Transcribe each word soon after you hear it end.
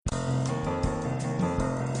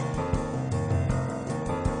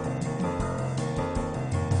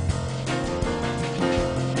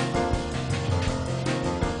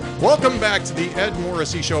Welcome back to the Ed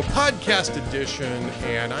Morrissey Show podcast edition,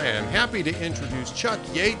 and I am happy to introduce Chuck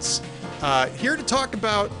Yates, here to talk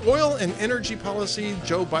about oil and energy policy,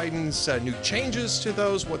 Joe Biden's new changes to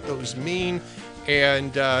those, what those mean.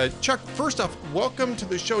 And Chuck, first off, welcome to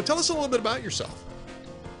the show. Tell us a little bit about yourself.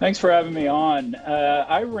 Thanks for having me on.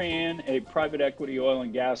 I ran a private equity oil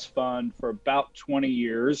and gas fund for about 20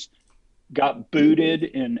 years, got booted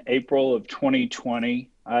in April of 2020.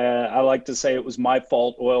 I like to say it was my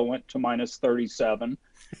fault. Oil went to minus 37.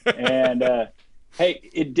 And hey,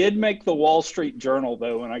 it did make the Wall Street Journal,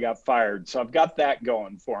 though, when I got fired. So I've got that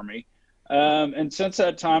going for me. And since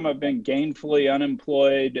that time, I've been gainfully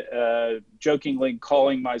unemployed, jokingly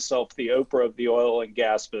calling myself the Oprah of the oil and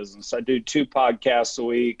gas business. I do 2 podcasts a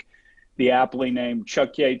week, the aptly named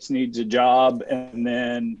Chuck Yates Needs a Job, and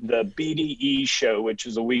then the BDE Show, which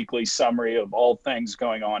is a weekly summary of all things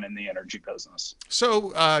going on in the energy business.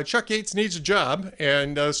 So Chuck Yates needs a job.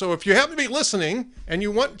 And so if you happen to be listening and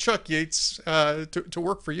you want Chuck Yates to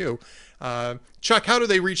work for you, Chuck, how do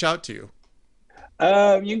they reach out to you?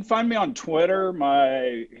 You can find me on Twitter.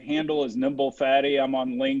 My handle is Nimble Fatty. I'm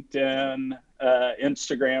on LinkedIn.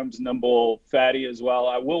 Instagram's Nimble Fatty as well.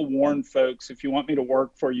 I will warn folks, if you want me to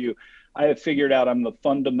work for you, I have figured out I'm the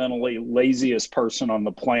fundamentally laziest person on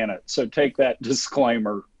the planet. So take that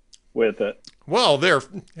disclaimer with it. Well,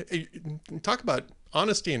 talk about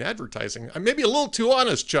honesty in advertising. Maybe a little too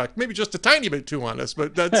honest, Chuck. Maybe just a tiny bit too honest,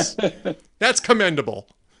 but that's commendable.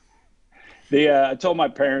 I told my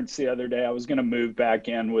parents the other day I was going to move back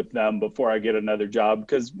in with them before I get another job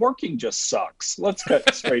because working just sucks. Let's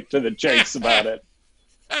cut straight to the chase about it.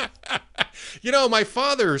 You know, my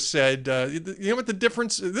father said, you know what the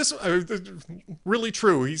difference, this really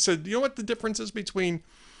true. He said, you know what the difference is between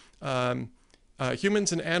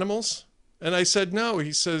humans and animals? And I said, no.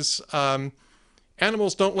 He says,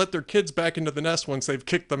 animals don't let their kids back into the nest once they've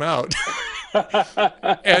kicked them out.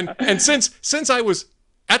 and since I was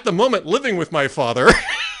at the moment living with my father,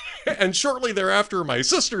 and shortly thereafter my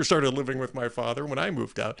sister started living with my father when I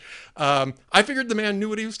moved out, I figured the man knew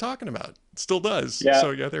what he was talking about. Still does. Yeah.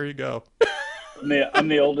 So yeah, there you go. I'm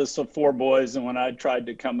the oldest of 4 boys, and when I tried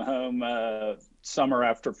to come home summer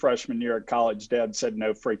after freshman year at college, Dad said,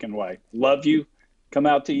 no freaking way. Love you. Come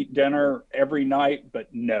out to eat dinner every night, but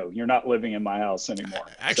no, you're not living in my house anymore.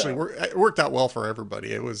 Actually, it worked out well for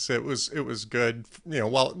everybody. It was good, you know,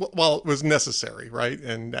 while it was necessary, right?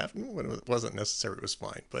 And when it wasn't necessary, it was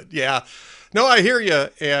fine. But yeah, no, I hear you.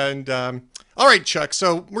 And all right, Chuck.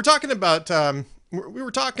 So we're talking about I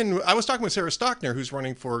was talking with Sarah Stockner, who's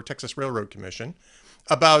running for Texas Railroad Commission,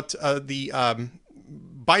 about the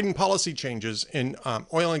Biden policy changes in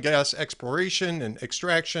oil and gas exploration and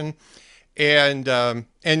extraction. And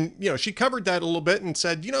you know, she covered that a little bit and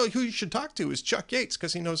said, you know, who you should talk to is Chuck Yates,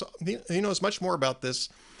 because he knows much more about this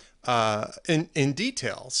in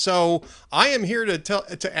detail. So I am here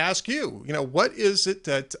to ask you, you know, what is it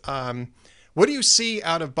that what do you see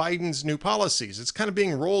out of Biden's new policies? It's kind of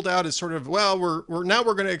being rolled out as sort of, well, we're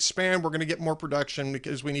going to expand, we're going to get more production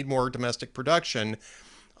because we need more domestic production.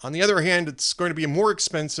 On the other hand, it's going to be more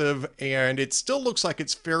expensive, and it still looks like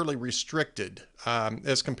it's fairly restricted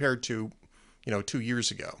as compared to, you know, 2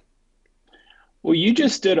 years ago. Well, you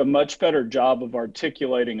just did a much better job of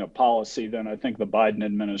articulating a policy than I think the Biden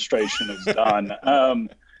administration has done.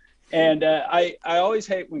 I always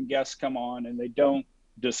hate when guests come on and they don't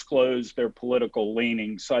disclose their political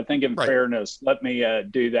leanings. So I think in fairness, let me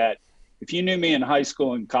do that. If you knew me in high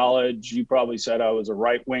school and college, you probably said I was a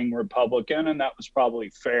right-wing Republican, and that was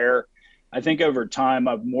probably fair. I think over time,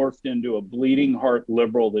 I've morphed into a bleeding heart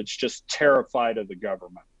liberal that's just terrified of the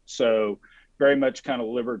government. So very much kind of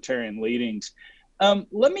libertarian leanings.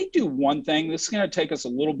 Let me do one thing. This is going to take us a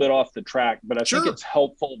little bit off the track, but I think it's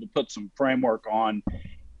helpful to put some framework on.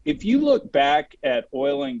 If you look back at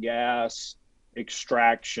oil and gas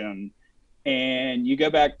extraction, and you go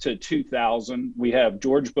back to 2000, we have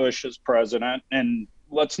George Bush as president, and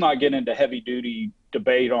let's not get into heavy duty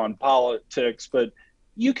debate on politics, but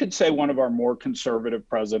you could say one of our more conservative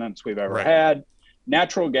presidents we've ever had.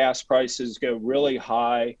 Natural gas prices go really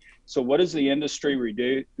high. So what does the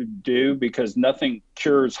industry do? Because nothing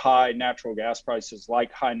cures high natural gas prices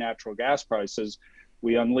like high natural gas prices.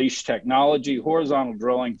 We unleash technology, horizontal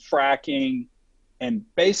drilling, fracking, and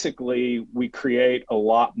basically we create a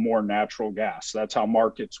lot more natural gas. That's how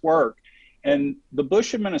markets work. And the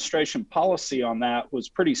Bush administration policy on that was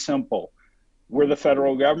pretty simple. We're the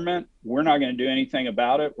federal government. We're not going to do anything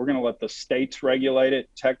about it. We're going to let the states regulate it.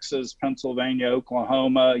 Texas, Pennsylvania,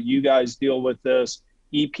 Oklahoma, you guys deal with this.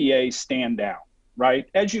 EPA stand down, right?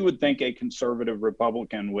 As you would think a conservative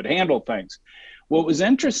Republican would handle things. What was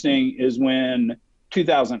interesting is when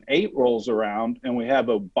 2008 rolls around and we have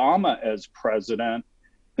Obama as president,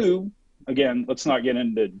 who, again, let's not get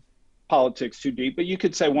into politics too deep, but you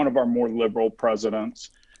could say one of our more liberal presidents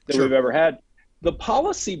that we've Sure. ever had. The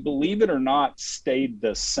policy, believe it or not, stayed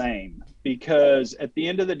the same because at the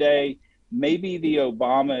end of the day, maybe the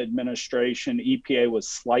Obama administration, EPA was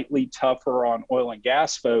slightly tougher on oil and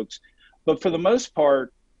gas folks, but for the most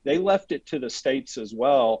part, they left it to the states as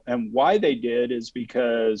well. And why they did is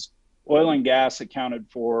because oil and gas accounted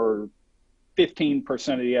for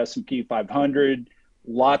 15% of the S&P 500,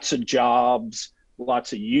 lots of jobs,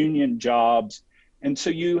 lots of union jobs. And so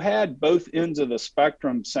you had both ends of the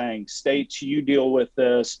spectrum saying, states, you deal with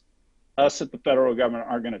this, us at the federal government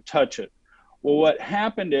aren't going to touch it. Well, what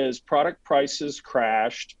happened is product prices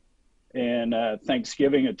crashed. In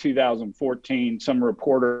Thanksgiving of 2014, some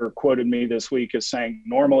reporter quoted me this week as saying,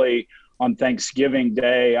 normally on Thanksgiving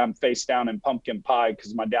Day, I'm face down in pumpkin pie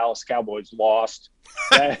because my Dallas Cowboys lost.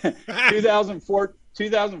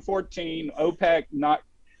 2014, OPEC not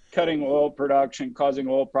cutting oil production, causing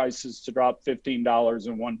oil prices to drop $15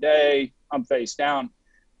 in one day. I'm face down.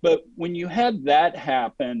 But when you had that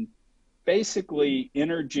happen, basically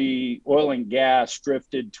energy, oil and gas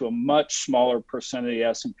drifted to a much smaller percent of the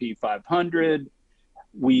S&P 500.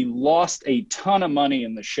 We lost a ton of money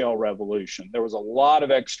in the shale revolution. There was a lot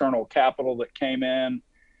of external capital that came in.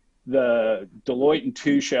 The Deloitte and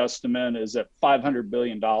Touche estimate is that $500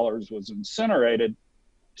 billion was incinerated.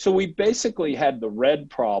 So we basically had the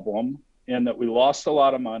red problem in that we lost a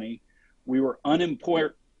lot of money. We were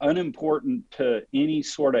unimportant to any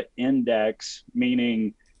sort of index,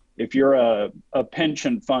 meaning if you're a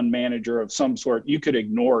pension fund manager of some sort, you could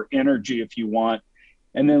ignore energy if you want.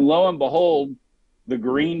 And then lo and behold, the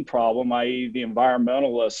green problem, i.e. the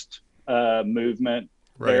environmentalist movement,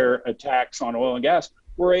 right, their attacks on oil and gas,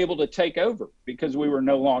 were able to take over because we were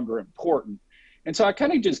no longer important. And so I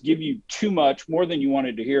kind of just give you too much, more than you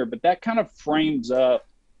wanted to hear, but that kind of frames up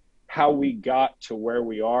how we got to where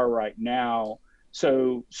we are right now.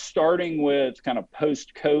 So starting with kind of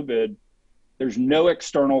post-COVID, there's no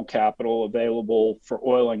external capital available for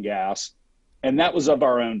oil and gas. And that was of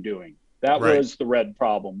our own doing. That right. was the red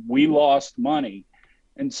problem. We lost money.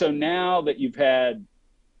 And so now that you've had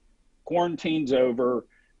quarantines over,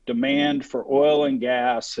 demand for oil and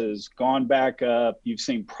gas has gone back up, you've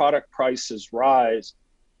seen product prices rise.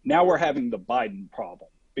 Now we're having the Biden problem,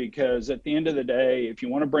 because at the end of the day, if you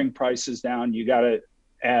want to bring prices down, you got to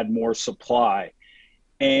add more supply.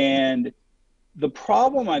 And the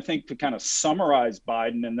problem, I think, to kind of summarize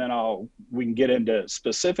Biden, and then we can get into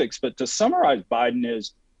specifics, but to summarize Biden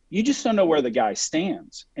is you just don't know where the guy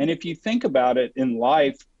stands. And if you think about it in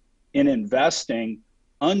life, in investing,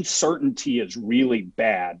 uncertainty is really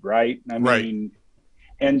bad, right? I mean,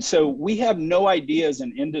 and so we have no idea as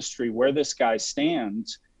an industry where this guy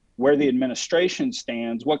stands, where the administration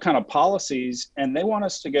stands, what kind of policies, and they want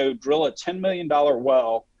us to go drill a $10 million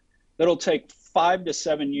well that'll take 5 to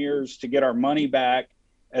 7 years to get our money back,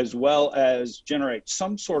 as well as generate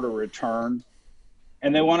some sort of return.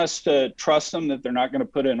 And they want us to trust them that they're not going to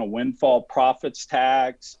put in a windfall profits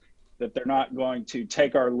tax, that they're not going to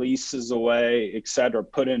take our leases away, et cetera,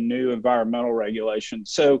 put in new environmental regulations.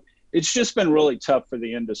 So it's just been really tough for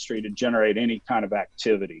the industry to generate any kind of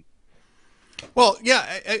activity. Well,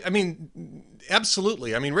 yeah, I mean,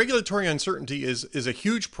 absolutely. I mean, regulatory uncertainty is a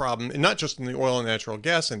huge problem, and not just in the oil and natural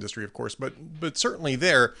gas industry, of course, but certainly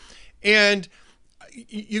there. And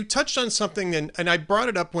you touched on something, and I brought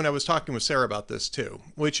it up when I was talking with Sarah about this too,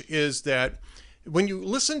 which is that when you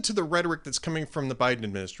listen to the rhetoric that's coming from the Biden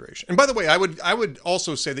administration, and by the way, I would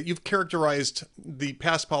also say that you've characterized the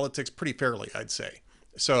past politics pretty fairly, I'd say.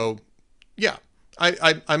 So, yeah,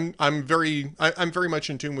 I'm very much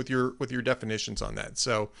in tune with your definitions on that.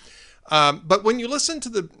 So, but when you listen to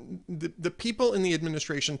the people in the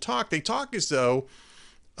administration talk, they talk as though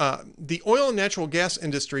the oil and natural gas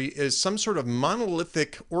industry is some sort of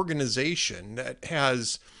monolithic organization that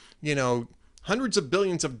has, hundreds of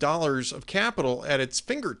billions of dollars of capital at its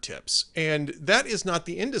fingertips. And that is not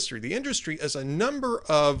the industry. The industry is a number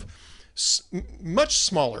of much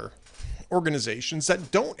smaller organizations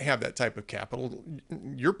that don't have that type of capital.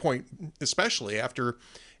 Your point, especially after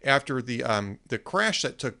the crash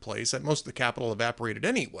that took place, that most of the capital evaporated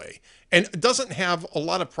anyway, and doesn't have a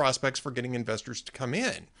lot of prospects for getting investors to come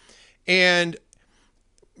in. And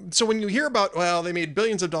so when you hear about, well, they made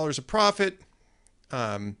billions of dollars of profit,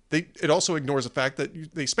 it also ignores the fact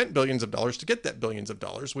that they spent billions of dollars to get that billions of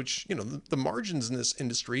dollars, which, the margins in this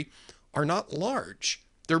industry are not large.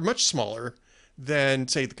 They're much smaller than,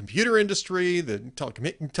 say, the computer industry, the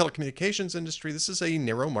telecommunications industry. This is a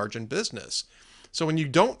narrow margin business. So when you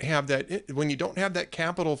don't have that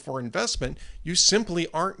capital for investment, you simply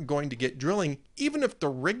aren't going to get drilling, even if the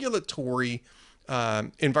regulatory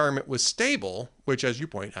environment was stable, which, as you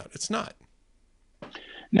point out, it's not.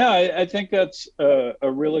 No, I think that's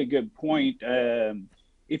a really good point.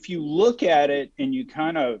 If you look at it and you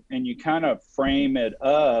kind of frame it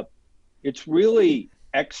up, it's really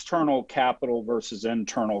external capital versus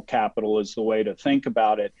internal capital is the way to think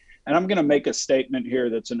about it. And I'm going to make a statement here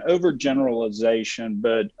that's an overgeneralization,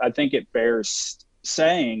 but I think it bears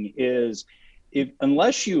saying is if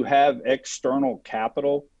unless you have external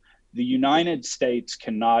capital, the United States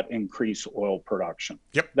cannot increase oil production.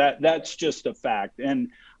 Yep. That's just a fact. And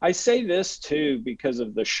I say this too because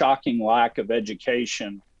of the shocking lack of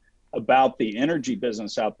education about the energy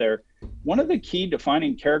business out there. One of the key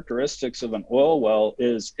defining characteristics of an oil well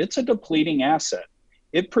is it's a depleting asset.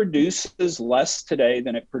 It produces less today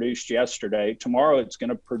than it produced yesterday. Tomorrow it's going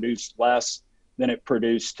to produce less than it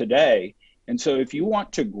produced today. And so if you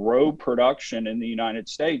want to grow production in the United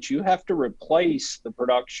States, you have to replace the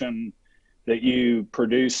production that you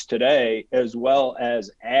produce today as well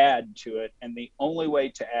as add to it. And the only way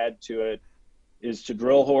to add to it is to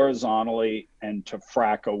drill horizontally and to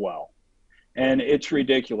frack a well. And it's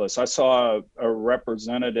ridiculous. I saw a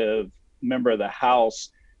representative member of the House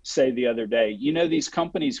say the other day, you know, these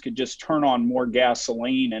companies could just turn on more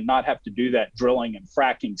gasoline and not have to do that drilling and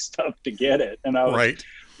fracking stuff to get it. And Right.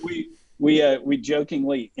 we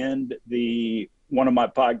jokingly end one of my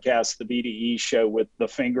podcasts, the BDE show, with the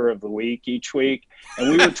finger of the week each week. And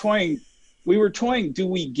we were toying, do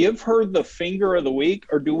we give her the finger of the week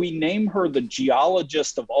or do we name her the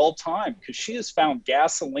geologist of all time? Because she has found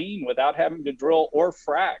gasoline without having to drill or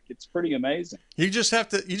frack. It's pretty amazing. You just have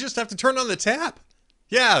to turn on the tap.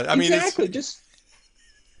 Yeah, I mean, exactly.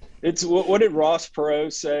 It's what did Ross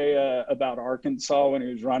Perot say about Arkansas when he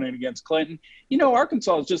was running against Clinton? You know,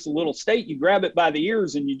 Arkansas is just a little state. You grab it by the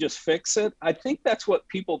ears and you just fix it. I think that's what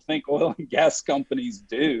people think oil and gas companies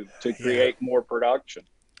do to create more production.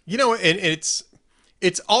 You know, and it's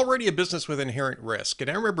already a business with inherent risk. And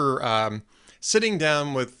I remember sitting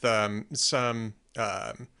down with some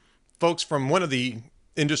folks from one of the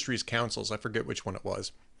industry's councils. I forget which one it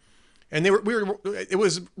was, and it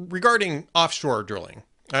was regarding offshore drilling.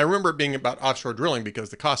 I remember it being about offshore drilling because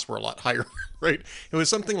the costs were a lot higher, right? It was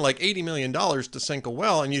something like $80 million to sink a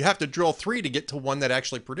well, and you'd have to drill 3 to get to one that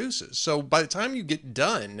actually produces. So by the time you get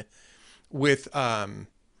done with,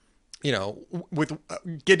 with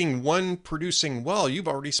getting one producing well, you've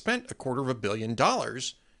already spent $250 million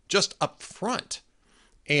just up front.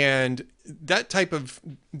 And that type of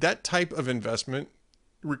investment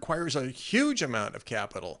requires a huge amount of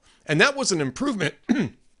capital. And that was an improvement.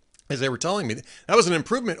 As they were telling me, that was an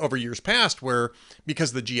improvement over years past, where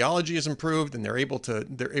because the geology has improved and they're able to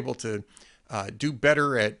do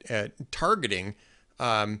better at targeting,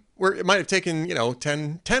 where it might have taken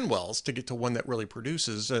 10 wells to get to one that really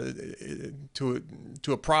produces to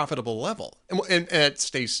a profitable level, and it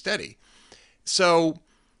stays steady. So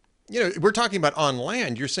we're talking about on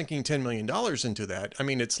land. You're sinking $10 million into that. I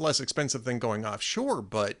mean, it's less expensive than going offshore,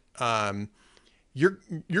 but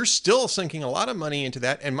you're still sinking a lot of money into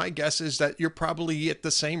that. And my guess is that you're probably at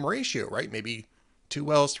the same ratio, right? Maybe 2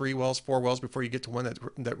 wells, 3 wells, 4 wells before you get to one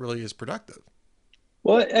that really is productive.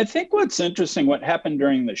 Well, I think what's interesting, what happened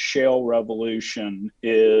during the shale revolution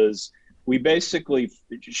is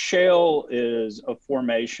shale is a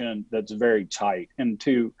formation that's very tight. And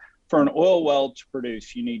for an oil well to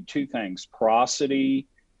produce, you need 2 things, porosity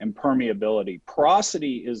and permeability.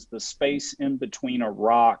 Porosity is the space in between a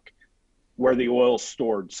rock where the oil's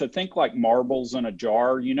stored. So think like marbles in a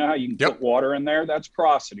jar. You know how you can put water in there? That's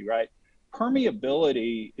porosity, right?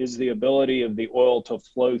 Permeability is the ability of the oil to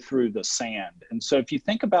flow through the sand. And so if you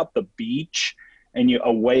think about the beach and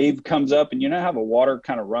a wave comes up and you know how the water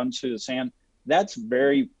kind of runs through the sand, that's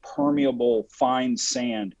very permeable, fine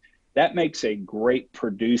sand. That makes a great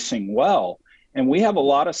producing well. And we have a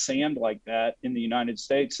lot of sand like that in the United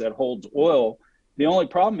States that holds oil. The only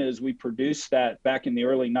problem is we produced that back in the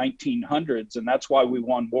early 1900s, and that's why we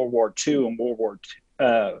won World War II and World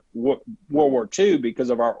War II because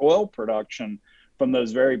of our oil production from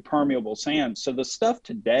those very permeable sands. So the stuff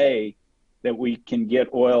today that we can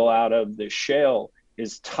get oil out of the shale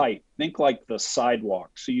is tight. Think like the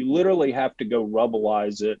sidewalk. So you literally have to go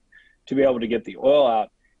rubbleize it to be able to get the oil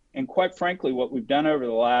out. And quite frankly, what we've done over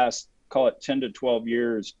the last, call it 10 to 12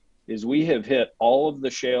 years, is we have hit all of the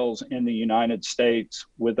shales in the United States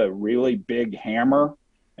with a really big hammer.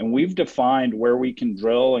 And we've defined where we can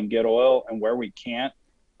drill and get oil and where we can't.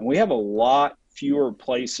 And we have a lot fewer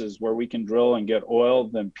places where we can drill and get oil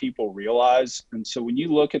than people realize. And so when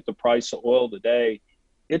you look at the price of oil today,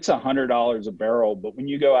 it's $100 a barrel. But when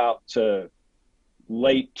you go out to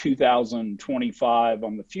late 2025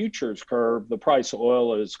 on the futures curve, the price of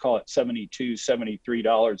oil is, call it $72,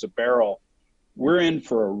 $73 a barrel. We're in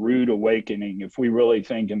for a rude awakening if we really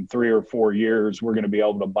think in 3 or 4 years we're going to be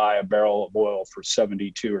able to buy a barrel of oil for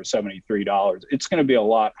 $72 or $73. It's going to be a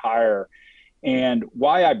lot higher. And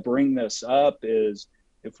why I bring this up is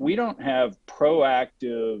if we don't have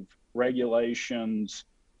proactive regulations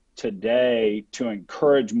today to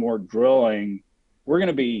encourage more drilling, we're going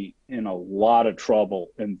to be in a lot of trouble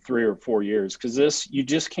in 3 or 4 years, because this, you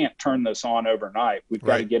just can't turn this on overnight. We've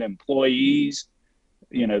got to get employees.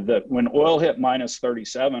 You know, that when oil hit minus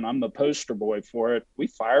 37, I'm the poster boy for it. We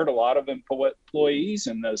fired a lot of employees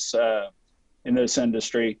in this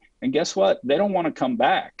industry, and guess what? They don't want to come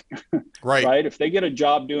back. Right? If they get a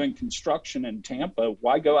job doing construction in Tampa,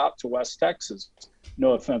 why go out to West Texas?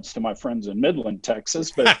 No offense to my friends in Midland,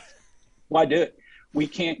 Texas, but why do it? We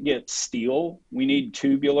can't get steel. We need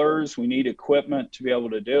tubulars. We need equipment to be able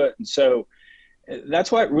to do it. And so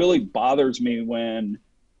that's why it really bothers me when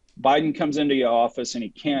Biden comes into office and he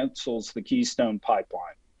cancels the Keystone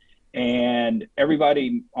Pipeline. And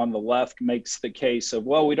everybody on the left makes the case of,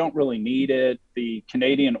 well, we don't really need it. The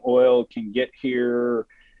Canadian oil can get here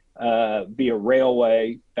via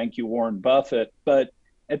railway. Thank you, Warren Buffett. But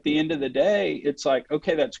at the end of the day, it's like,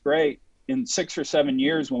 okay, that's great. In 6 or 7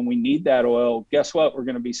 years, when we need that oil, guess what? We're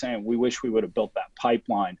going to be saying, we wish we would have built that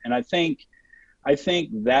pipeline. And I think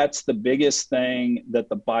that's the biggest thing that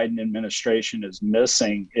the Biden administration is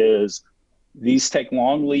missing, is these take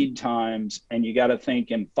long lead times, and you got to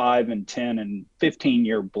think in 5 and 10 and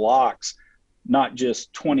 15-year blocks, not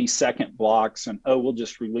just 20-second blocks. And, oh, we'll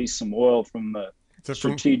just release some oil from the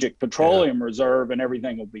Strategic Petroleum Reserve and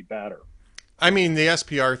everything will be better. I mean, the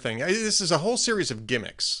SPR thing, this is a whole series of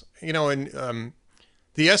gimmicks, you know, and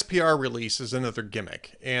the SPR release is another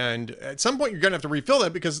gimmick. And at some point, you're going to have to refill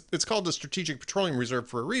that because it's called the Strategic Petroleum Reserve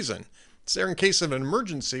for a reason. It's there in case of an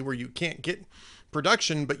emergency where you can't get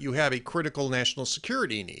production, but you have a critical national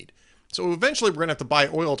security need. So eventually, we're going to have to buy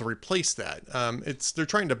oil to replace that. They're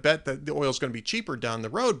trying to bet that the oil is going to be cheaper down the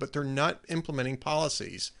road, but they're not implementing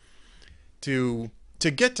policies to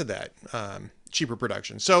get to that cheaper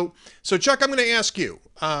production. So Chuck, I'm going to ask you,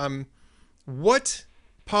 what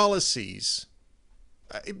policies,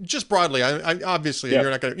 just broadly, I obviously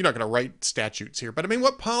you're not going to write statutes here, but I mean,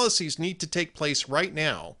 what policies need to take place right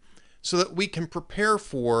now so that we can prepare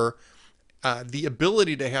for the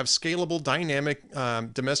ability to have scalable, dynamic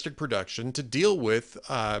domestic production to deal with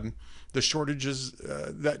the shortages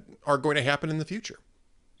that are going to happen in the future?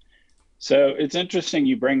 So it's interesting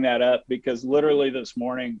you bring that up, because literally this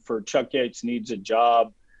morning for Chuck Yates Needs a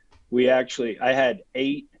Job, I had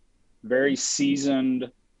 8 very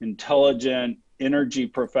seasoned, intelligent energy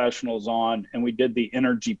professionals on, and we did the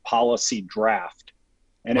energy policy draft.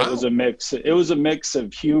 And Wow. It was a mix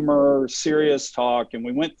of humor, serious talk, and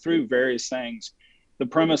we went through various things. The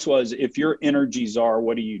premise was, if you're energy czar,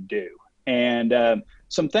 what do you do? And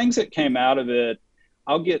some things that came out of it,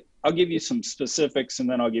 I'll give you some specifics, and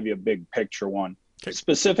then I'll give you a big picture one. Okay.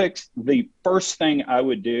 Specifics, the first thing I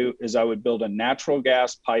would do is I would build a natural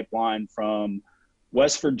gas pipeline from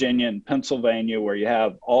West Virginia and Pennsylvania, where you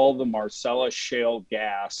have all the Marcellus shale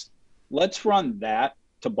gas. Let's run that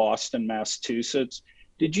to Boston, Massachusetts.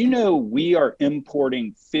 Did you know we are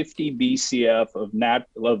importing 50 BCF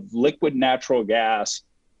of liquid natural gas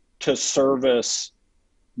to service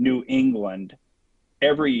New England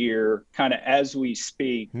every year, kind of as we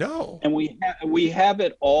speak? No. And we have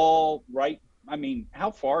it all right. I mean,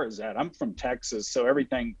 how far is that? I'm from Texas, so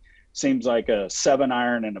everything seems like a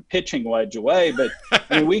 7-iron and a pitching wedge away. But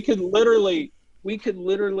I mean, we could literally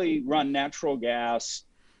run natural gas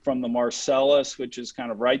from the Marcellus, which is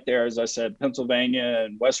kind of right there, as I said, Pennsylvania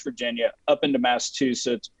and West Virginia, up into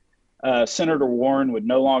Massachusetts. Senator Warren would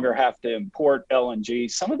no longer have to import LNG.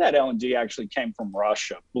 Some of that LNG actually came from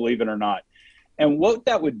Russia, believe it or not. And what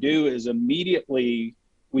that would do is immediately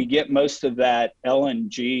we get most of that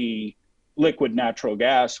LNG, liquid natural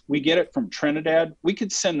gas. We get it from Trinidad. We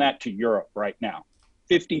could send that to Europe right now,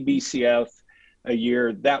 50 BCF a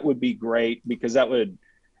year. That would be great, because that would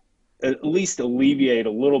at least alleviate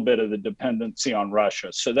a little bit of the dependency on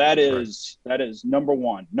Russia. So that is number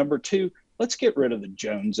one. Number two, let's get rid of the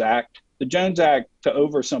Jones Act. The Jones Act, to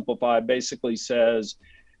oversimplify, basically says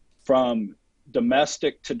from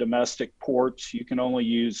domestic to domestic ports, you can only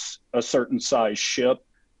use a certain size ship.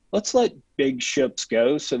 Let's let big ships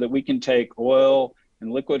go so that we can take oil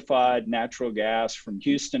and liquefied natural gas from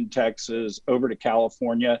Houston, Texas, over to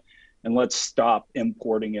California. and let's stop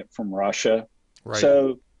importing it from Russia. Right.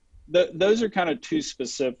 So those are kind of two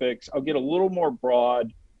specifics. I'll get a little more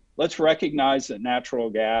broad. Let's recognize that natural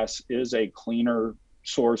gas is a cleaner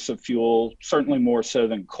source of fuel, certainly more so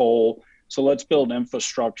than coal. So let's build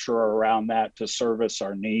infrastructure around that to service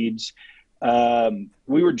our needs.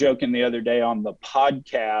 We were joking the other day on the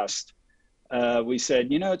podcast. We said,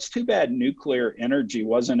 it's too bad nuclear energy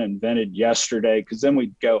wasn't invented yesterday, because then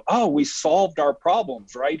we'd go, oh, we solved our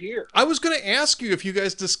problems right here. I was going to ask you if you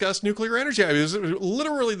guys discussed nuclear energy. It was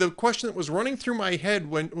literally the question that was running through my head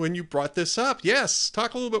when you brought this up. Yes,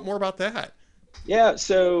 talk a little bit more about that. Yeah,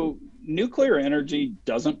 so nuclear energy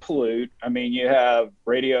doesn't pollute. I mean, you have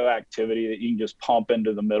radioactivity that you can just pump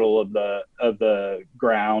into the middle of the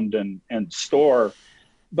ground and store,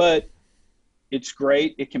 but it's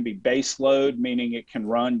great. It can be base load, meaning it can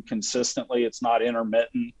run consistently. It's not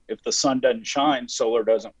intermittent. If the sun doesn't shine, solar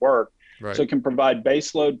doesn't work. Right. So it can provide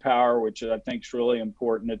base load power, which I think is really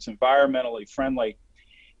important. It's environmentally friendly.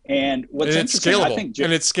 And what's interesting, scalable. I think,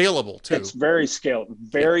 and it's scalable too. It's very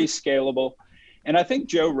scalable. And I think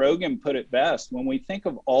Joe Rogan put it best. When we think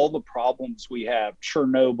of all the problems we have,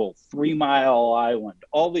 Chernobyl, 3 Mile Island,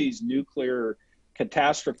 all these nuclear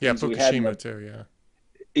catastrophes we had. Fukushima too, yeah.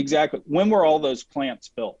 Exactly. When were all those plants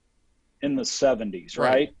built? In the 70s,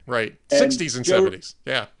 right? Right. 60s and 70s.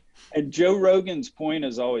 Yeah. And Joe Rogan's point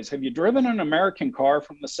is always, have you driven an American car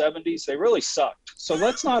from the 70s? They really sucked. So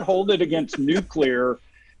let's not hold it against nuclear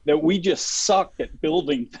that we just sucked at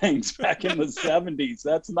building things back in the 70s.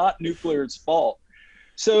 That's not nuclear's fault.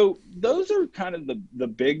 So those are kind of the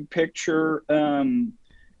big picture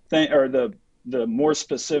thing, or the more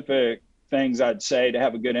specific things I'd say to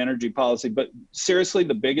have a good energy policy. But seriously,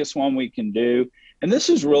 the biggest one we can do, and this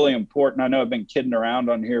is really important. I know I've been kidding around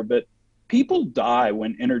on here, but people die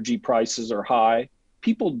when energy prices are high.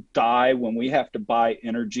 People die when we have to buy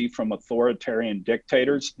energy from authoritarian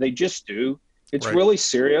dictators. They just do. It's really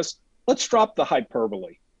serious. Let's drop the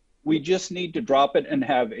hyperbole. We just need to drop it and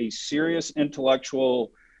have a serious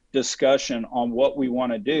intellectual discussion on what we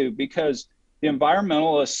want to do, because the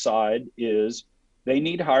environmentalist side is they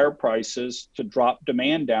need higher prices to drop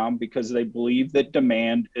demand down because they believe that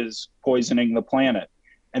demand is poisoning the planet.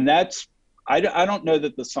 And that's, I don't know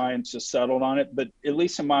that the science is settled on it, but at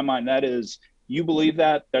least in my mind, that is, you believe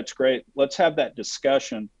that, that's great. Let's have that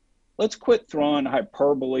discussion. Let's quit throwing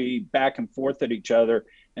hyperbole back and forth at each other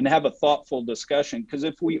and have a thoughtful discussion. Because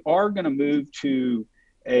if we are going to move to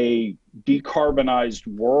a decarbonized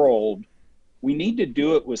world, we need to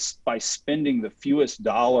do it by spending the fewest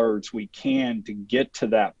dollars we can to get to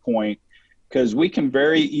that point, because we can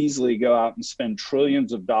very easily go out and spend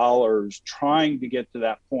trillions of dollars trying to get to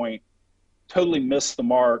that point, totally miss the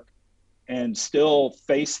mark, and still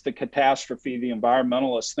face the catastrophe the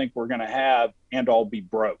environmentalists think we're going to have, and all be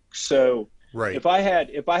broke. So if I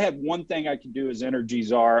had one thing I could do as energy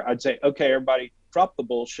czar, I'd say, okay, everybody, drop the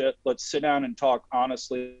bullshit. Let's sit down and talk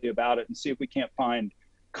honestly about it and see if we can't find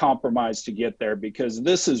compromise to get there, because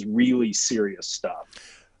this is really serious stuff.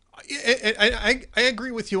 I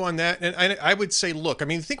agree with you on that. And I would say, look, I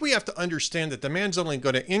mean, I think we have to understand that demand's only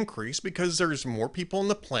going to increase because there's more people on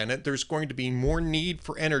the planet. There's going to be more need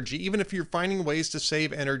for energy. Even if you're finding ways to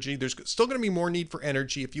save energy, there's still going to be more need for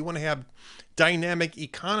energy if you want to have dynamic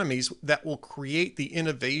economies that will create the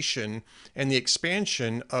innovation and the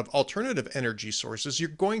expansion of alternative energy sources. You're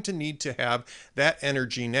going to need to have that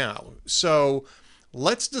energy now. So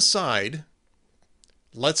let's decide.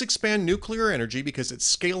 Let's expand nuclear energy because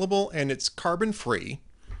it's scalable and it's carbon free,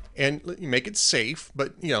 and make it safe,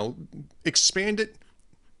 but expand it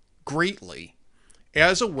greatly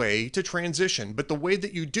as a way to transition. But the way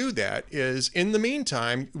that you do that is, in the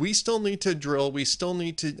meantime, we still need to drill. We still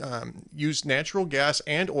need to use natural gas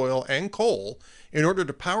and oil and coal in order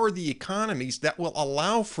to power the economies that will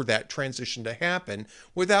allow for that transition to happen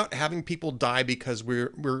without having people die because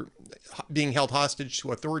we're being held hostage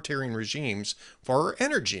to authoritarian regimes for our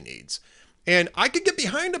energy needs. And I could get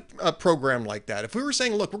behind a program like that. If we were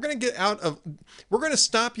saying, look, we're going to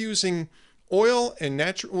stop using oil and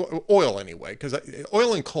oil anyway, because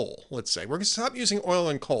oil and coal, let's say, we're going to stop using oil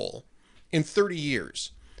and coal in 30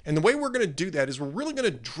 years. And the way we're going to do that is we're really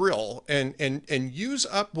going to drill and use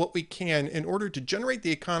up what we can in order to generate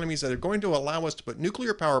the economies that are going to allow us to put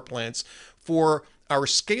nuclear power plants for our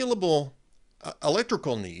scalable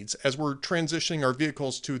electrical needs as we're transitioning our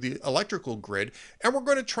vehicles to the electrical grid. And we're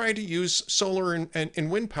going to try to use solar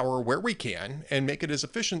and wind power where we can and make it as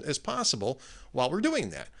efficient as possible while we're doing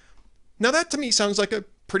that. Now, that to me sounds like a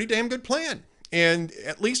pretty damn good plan, and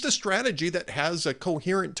at least a strategy that has a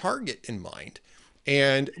coherent target in mind,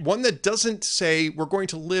 and one that doesn't say we're going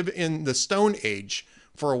to live in the Stone Age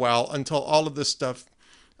for a while until all of this stuff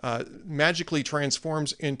magically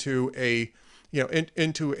transforms into a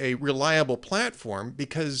into a reliable platform,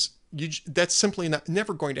 because that's simply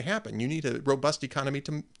never going to happen. You need a robust economy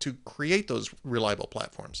to create those reliable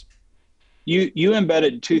platforms. You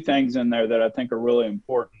embedded two things in there that I think are really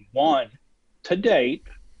important. One, to date,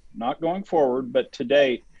 not going forward, but to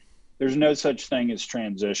date, there's no such thing as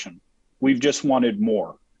transition. We've just wanted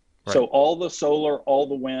more. Right. So all the solar, all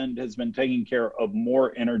the wind has been taking care of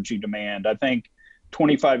more energy demand. I think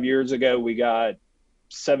 25 years ago, we got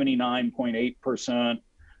 79.8%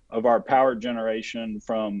 of our power generation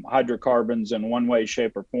from hydrocarbons in one way,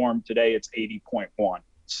 shape, or form. Today, it's 80.1.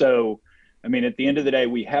 So, I mean, at the end of the day,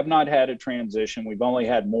 we have not had a transition. We've only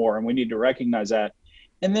had more, and we need to recognize that.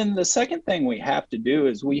 And then the second thing we have to do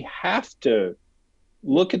is we have to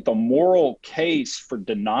look at the moral case for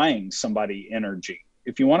denying somebody energy.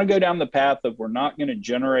 If you want to go down the path of we're not going to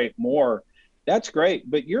generate more, that's great,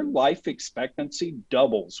 but your life expectancy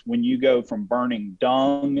doubles when you go from burning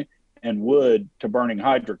dung and wood to burning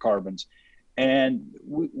hydrocarbons. And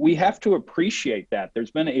we have to appreciate that.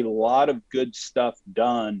 There's been a lot of good stuff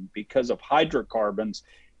done because of hydrocarbons.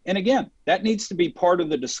 And again, that needs to be part of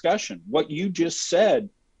the discussion. What you just said,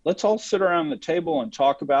 let's all sit around the table and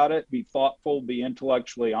talk about it, be thoughtful, be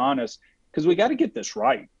intellectually honest, because we got to get this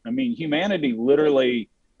right. I mean, humanity literally,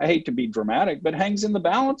 I hate to be dramatic, but hangs in the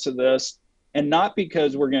balance of this. And not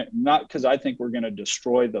because I think we're going to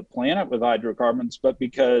destroy the planet with hydrocarbons, but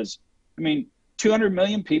because, I mean, 200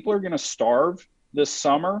 million people are going to starve this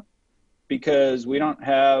summer because we don't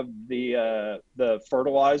have the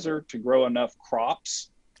fertilizer to grow enough crops.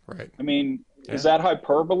 Right. I mean, is that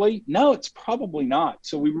hyperbole? No, it's probably not.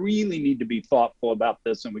 So we really need to be thoughtful about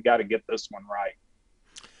this, and we got to get this one right.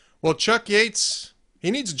 Well, Chuck Yates,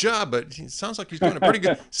 he needs a job, but it sounds like he's doing a pretty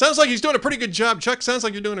good. Sounds like he's doing a pretty good job. Chuck, sounds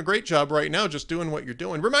like you're doing a great job right now, just doing what you're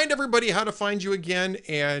doing. Remind everybody how to find you again,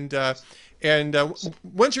 and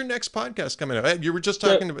when's your next podcast coming up? You were just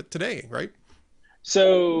talking about today, right?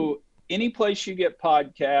 So any place you get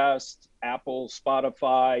podcasts, Apple,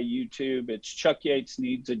 Spotify, YouTube, it's Chuck Yates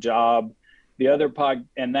Needs a Job. The other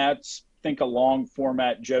and that's, think, a long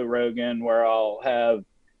format Joe Rogan, where I'll have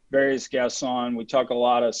various guests on. We talk a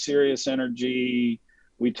lot of serious energy.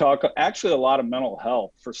 We talk actually a lot of mental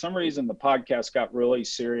health. For some reason, the podcast got really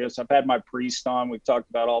serious. I've had my priest on. We've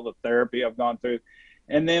talked about all the therapy I've gone through.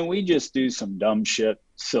 And then we just do some dumb shit,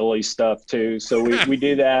 silly stuff too. So we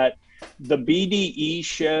do that. The BDE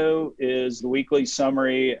show is the weekly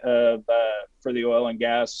summary of for the oil and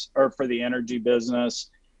gas, or for the energy business.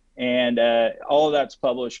 And all of that's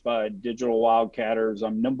published by Digital Wildcatters.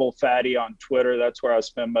 I'm Nimble Fatty on Twitter. That's where I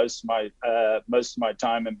spend most of my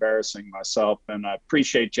time embarrassing myself. And I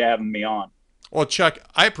appreciate you having me on. Well, Chuck,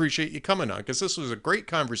 I appreciate you coming on, because this was a great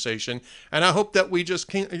conversation, and I hope that we just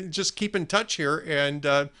keep in touch here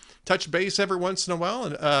and touch base every once in a while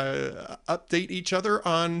and update each other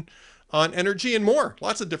on energy and more.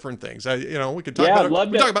 Lots of different things. We could talk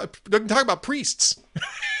talk about priests.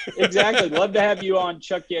 Exactly. Love to have you on.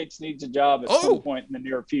 Chuck Yates Needs a Job at some point in the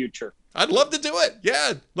near future. I'd love to do it.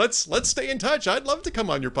 Yeah, let's stay in touch. I'd love to come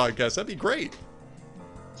on your podcast. That'd be great.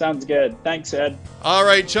 Sounds good. Thanks, Ed. All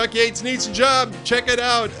right, Chuck Yates Needs a Job. Check it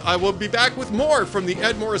out. I will be back with more from the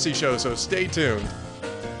Ed Morrissey Show, so stay tuned.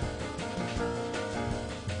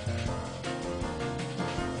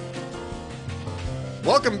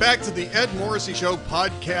 Welcome back to the Ed Morrissey Show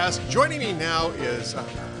podcast. Joining me now is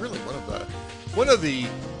really one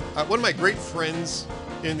of my great friends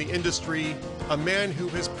in the industry, a man who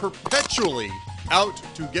is perpetually out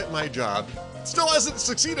to get my job. Still hasn't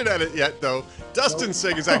succeeded at it yet, though. Dustin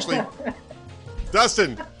Siggins, actually.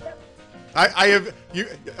 Dustin, I have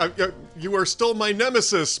you are still my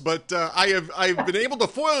nemesis, but I've been able to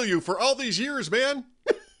foil you for all these years, man.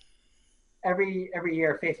 Every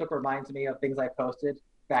year, Facebook reminds me of things I posted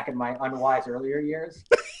back in my unwise earlier years,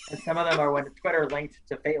 and some of them are when Twitter linked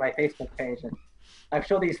to my Facebook page. And I've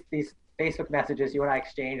showed these Facebook messages you and I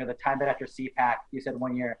exchanged on the time that after CPAC, you said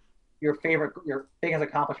one year your biggest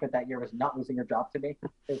accomplishment that year was not losing your job to me.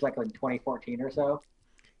 It was like in 2014 or so.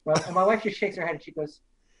 Well, and my wife just shakes her head and she goes,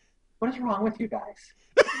 "What is wrong with you guys?"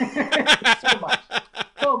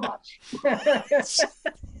 so much.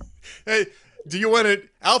 Hey, do you want it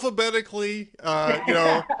alphabetically,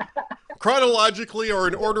 chronologically, or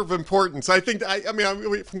in order of importance? I think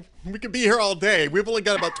we could be here all day. We've only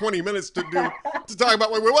got about 20 minutes to talk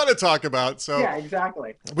about what we want to talk about. So yeah,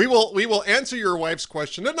 exactly. We will answer your wife's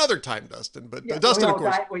question another time, Dustin. But Dustin, of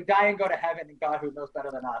course, we die and go to heaven, and God, who knows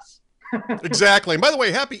better than us. Exactly. And by the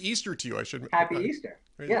way, happy Easter to you. I should. Happy Easter.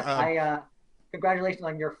 Yes, congratulations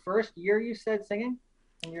on your first year. You said singing.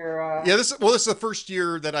 And you're Yeah, this is the first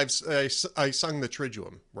year that I sung the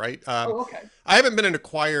Triduum, right? oh, okay. I haven't been in a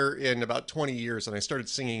choir in about 20 years, and I started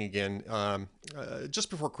singing again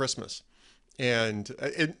just before Christmas. And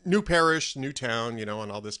new parish, new town, and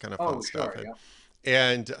all this kind of fun Oh, stuff. sure, yeah.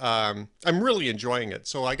 And I'm really enjoying it.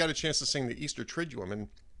 So I got a chance to sing the Easter Triduum, and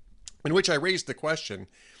in which I raised the question: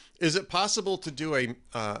 is it possible to do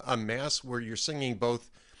a mass where you're singing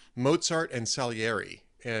both Mozart and Salieri,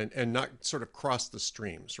 and not sort of cross the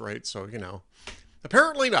streams, right? So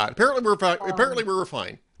apparently not. Apparently we're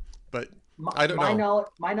fine, but I don't know.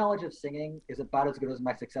 My knowledge of singing is about as good as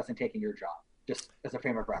my success in taking your job, just as a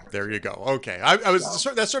frame of reference. There you go. Okay, I was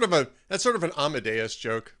that's sort of an Amadeus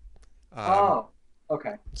joke. Oh,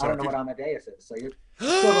 okay. I don't know what Amadeus is, so you're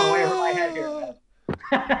still going way over my head here, man.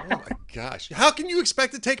 Oh my gosh. How can you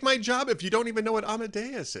expect to take my job if you don't even know what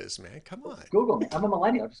Amadeus is, man? Come on. Google me. I'm a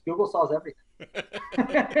millennial. Just Google solves everything.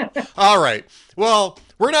 All right. Well,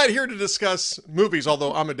 we're not here to discuss movies,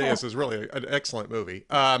 although Amadeus is really an excellent movie.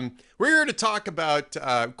 We're here to talk about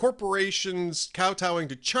corporations kowtowing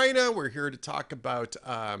to China. We're here to talk about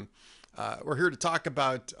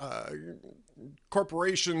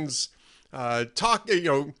corporations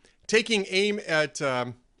taking aim at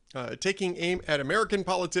American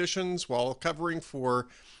politicians while covering for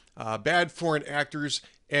bad foreign actors.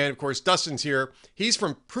 And of course, Dustin's here. He's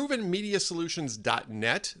from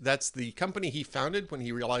provenmediasolutions.net. That's the company he founded when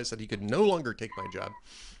he realized that he could no longer take my job.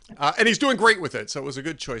 And he's doing great with it. So it was a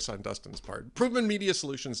good choice on Dustin's part.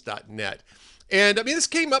 provenmediasolutions.net. And I mean, this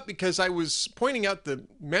came up because I was pointing out the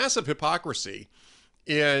massive hypocrisy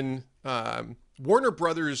in Warner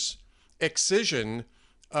Brothers' excision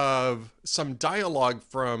of some dialogue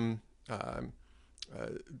from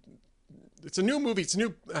it's a new movie. It's a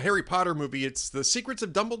new Harry Potter movie. It's The Secrets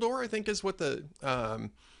of Dumbledore, I think, is what the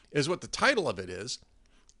title of it is.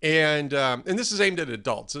 And this is aimed at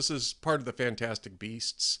adults. This is part of the Fantastic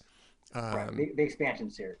Beasts, right, the expansion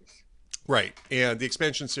series. Right, and the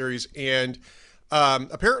expansion series. And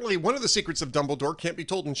apparently, one of the secrets of Dumbledore can't be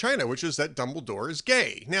told in China, which is that Dumbledore is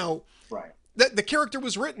gay. Now, right. The character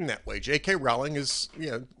was written that way. J.K. Rowling is,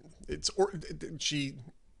 she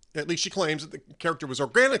claims that the character was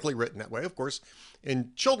organically written that way. Of course,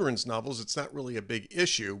 in children's novels, it's not really a big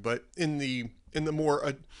issue, but in the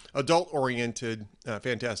more adult-oriented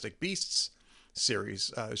Fantastic Beasts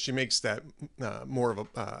series, she makes that more of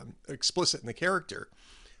a explicit in the character.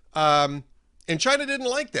 And China didn't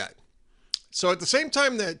like that. So at the same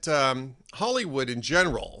time that Hollywood in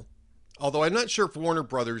general, although I'm not sure if Warner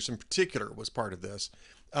Brothers in particular was part of this,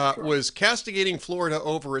 sure, was castigating Florida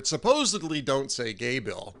over its supposedly Don't Say Gay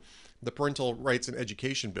bill, the Parental Rights and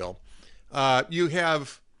Education bill. You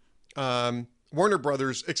have Warner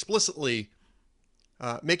Brothers explicitly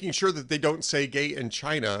making sure that they don't say gay in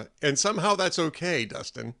China, and somehow that's okay,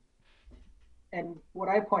 Dustin. And what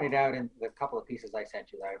I pointed out in the couple of pieces I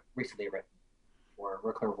sent you that I've recently written for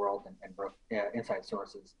Rookler World and Inside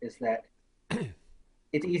Sources is that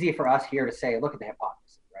it's easy for us here to say, look at the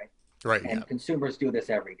hypocrisy, right? Right. And yeah. Consumers do this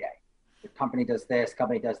every day. The company does this,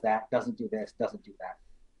 company does that, doesn't do this, doesn't do that.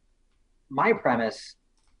 My premise,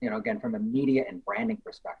 again, from a media and branding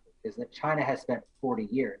perspective, is that China has spent 40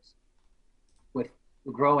 years with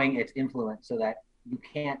growing its influence so that you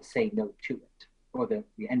can't say no to it. Or the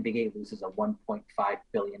NBA loses a $1.5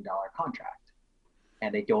 billion contract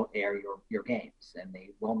and they don't air your games, and they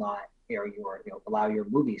will not air allow your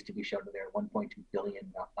movies to be shown to their 1.2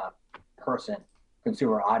 billion person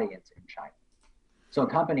consumer audience in China. So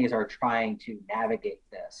companies are trying to navigate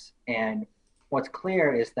this. And what's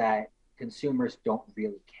clear is that consumers don't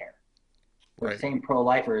really care. The same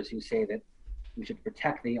pro-lifers who say that we should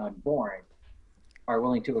protect the unborn are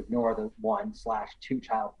willing to ignore the 1/2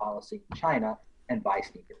 child policy in China and buy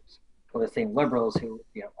sneakers. Or the same liberals who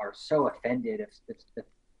are so offended if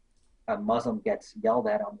a Muslim gets yelled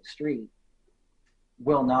at on the street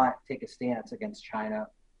will not take a stance against China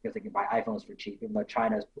because they can buy iPhones for cheap, even though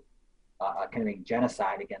China's committing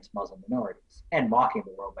genocide against Muslim minorities and mocking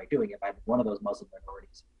the world by doing it by one of those Muslim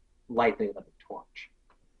minorities light the Olympic torch.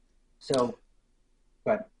 So,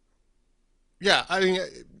 but yeah, I mean,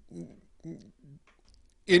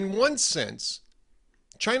 in one sense,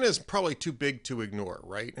 China is probably too big to ignore,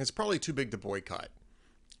 right? And it's probably too big to boycott.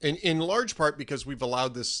 And in large part because we've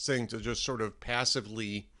allowed this thing to just sort of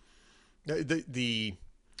passively, the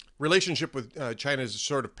relationship with China has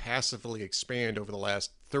sort of passively expand over the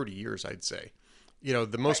last 30 years, I'd say.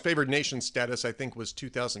 The most favored nation status, I think, was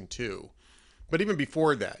 2002. But even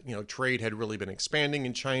before that, trade had really been expanding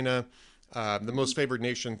in China. the most favored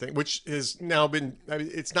nation thing, which has now been, I mean,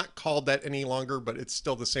 it's not called that any longer, but it's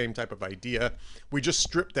still the same type of idea. We just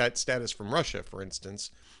stripped that status from Russia, for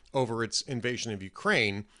instance, over its invasion of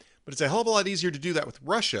Ukraine. But it's a hell of a lot easier to do that with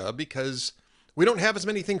Russia because we don't have as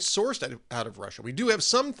many things sourced out of Russia. We do have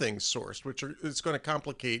some things sourced, which is going to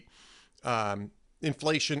complicate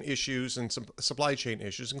inflation issues and some supply chain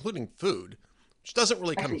issues, including food, which doesn't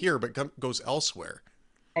really come here, but goes elsewhere.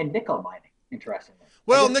 And nickel mining, interestingly.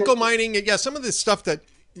 Well, nickel mining, yeah, some of the stuff that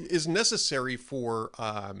is necessary for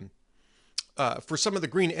some of the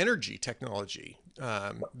green energy technology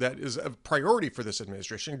that is a priority for this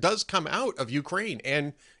administration does come out of Ukraine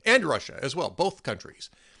and Russia as well, both countries.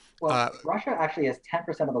 Well, Russia actually has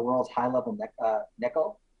 10% of the world's high-level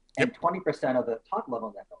nickel and 20% of the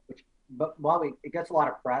top-level nickel, which, but while it gets a lot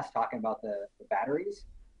of press talking about the batteries,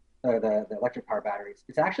 or the electric car batteries,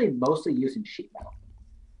 it's actually mostly used in sheet metal,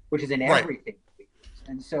 which is in everything we use.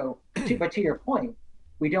 And so, but to your point,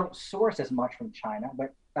 we don't source as much from China,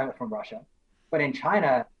 but from Russia. But in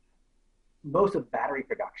China, most of battery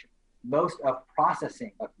production, most of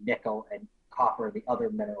processing of nickel and copper, the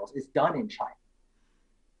other minerals, is done in China.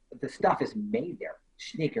 The stuff is made there,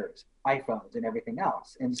 sneakers, iPhones, and everything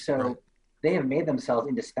else. And so they have made themselves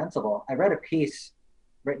indispensable. I read a piece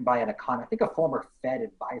written by an economist, I think a former Fed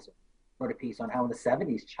advisor, wrote a piece on how in the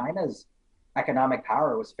 70s, China's economic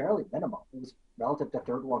power was fairly minimal. It was relative to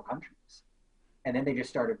third world countries. And then they just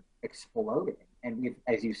started exploding. And we've,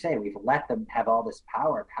 as you say, we've let them have all this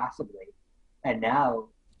power passively. And now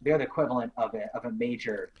they're the equivalent of a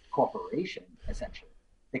major corporation, essentially.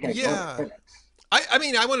 They can ignore the critics. I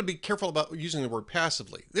mean, I want to be careful about using the word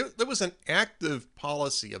passively. There was an active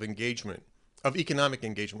policy of engagement, of economic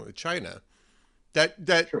engagement with China that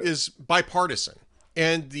is bipartisan.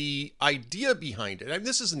 And the idea behind it, I mean,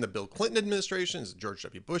 this is in the Bill Clinton administration, it's the George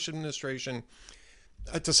W. Bush administration,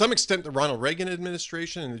 to some extent the Ronald Reagan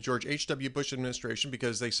administration and the George H.W. Bush administration,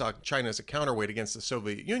 because they saw China as a counterweight against the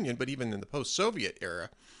Soviet Union. But even in the post-Soviet era,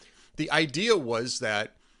 the idea was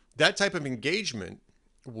that that type of engagement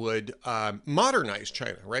would modernize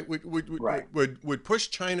China, right? Would push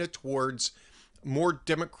China towards more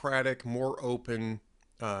democratic, more open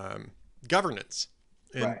governance.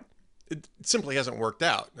 And it simply hasn't worked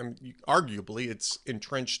out. I mean, arguably, it's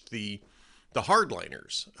entrenched the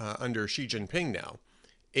hardliners under Xi Jinping now.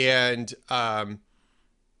 And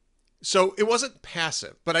so it wasn't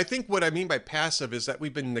passive. But I think what I mean by passive is that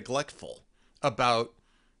we've been neglectful about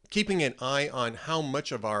keeping an eye on how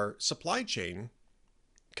much of our supply chain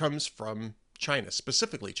comes from China,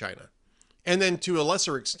 specifically China. And then to a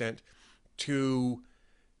lesser extent, to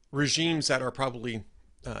regimes that are probably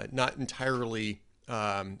not entirely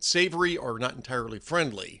savory or not entirely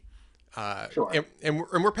friendly. And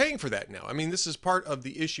we're paying for that now. I mean, this is part of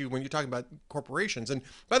the issue when you're talking about corporations. And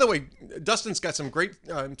by the way, Dustin's got some great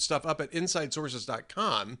stuff up at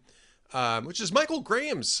insidesources.com, which is Michael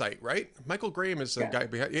Graham's site, right? Michael Graham is the guy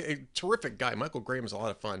behind, a terrific guy. Michael Graham is a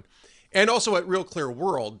lot of fun. And also at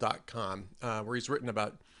realclearworld.com, where he's written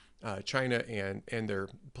about China and their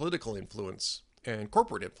political influence and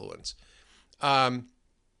corporate influence.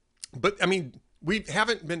 But I mean, we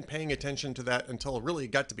haven't been paying attention to that until it really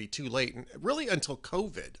got to be too late. And really until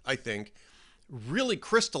COVID, I think, really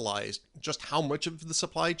crystallized just how much of the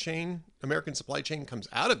supply chain, American supply chain, comes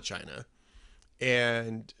out of China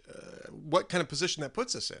and what kind of position that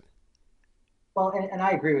puts us in. Well, and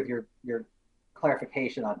I agree with your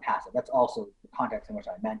clarification on passive. That's also the context in which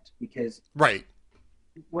I meant, because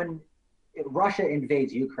when Russia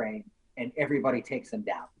invades Ukraine and everybody takes them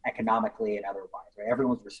down economically and otherwise, right?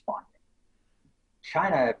 Everyone's responding.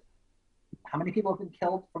 China, how many people have been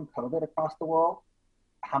killed from COVID across the world?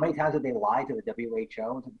 How many times have they lied to the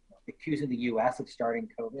WHO, accusing the US of starting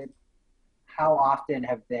COVID? How often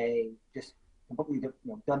have they just completely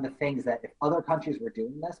done the things that if other countries were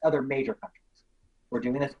doing this, other major countries were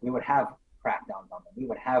doing this, we would have crackdowns on them, we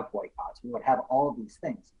would have boycotts, we would have all of these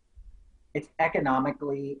things. It's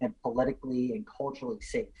economically and politically and culturally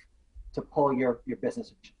safe to pull your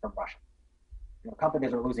business from Russia.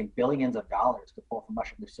 Companies are losing billions of dollars to pull from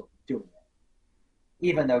Russia, they're still doing it.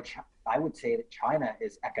 Even though I would say that China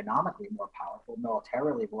is economically more powerful,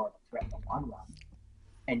 militarily more of a threat in the long run.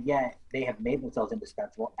 And yet they have made themselves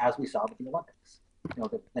indispensable, as we saw with the Olympics. The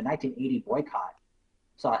 1980 boycott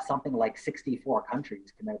saw something like 64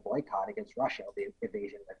 countries commit a boycott against Russia, the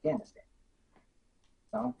invasion of Afghanistan.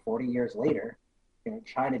 So 40 years later,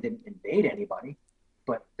 China didn't invade anybody,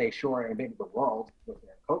 but they sure invaded the world with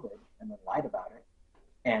their COVID and then lied about it.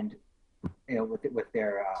 And with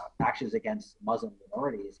their actions against Muslim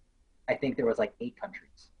minorities, I think there was like 8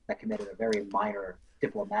 countries that committed a very minor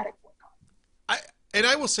diplomatic boycott. And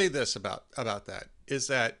I will say this about that is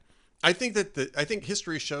that I think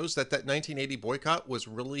history shows that 1980 boycott was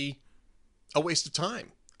really a waste of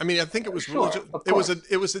time. I mean, I think it was Sure, really of course.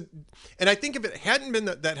 it was a, and I think if it hadn't been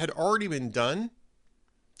that had already been done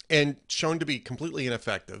and shown to be completely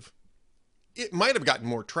ineffective, it might have gotten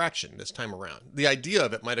more traction this time around. The idea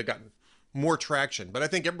of it might have gotten more traction, but I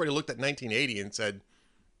think everybody looked at 1980 and said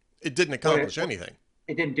it didn't accomplish What anything.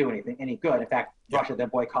 it didn't do anything any good. In fact, Yeah. Russia then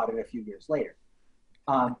boycotted a few years later.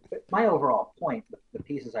 But my overall point, the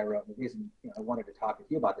pieces I wrote, and the reason I wanted to talk with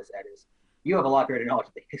you about this, Ed, is you have a lot greater knowledge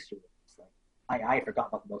of the history of this thing. I forgot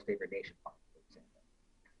about the most favored nation part, for example.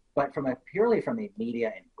 But purely from a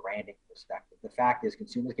media and branding perspective, the fact is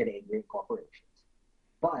consumers get angry at corporations,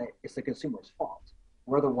 but it's the consumer's fault.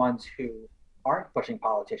 We're the ones who aren't pushing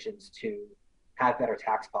politicians to have better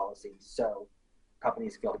tax policies so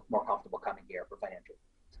companies feel more comfortable coming here for financial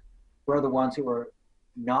reasons. We're the ones who are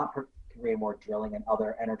not creating more drilling and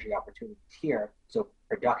other energy opportunities here, so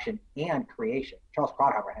production and creation. Charles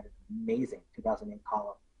Krauthammer had an amazing 2008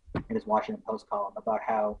 column in his Washington Post column about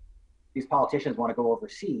how these politicians want to go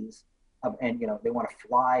overseas, and they want to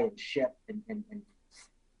fly and ship and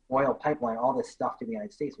oil pipeline all this stuff to the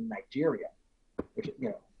United States from Nigeria, which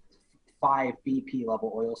 5 BP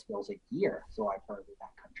level oil spills a year, so I've heard, in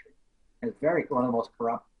that country. And it's one of the most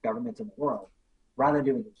corrupt governments in the world. Rather than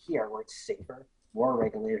doing it here, where it's safer, more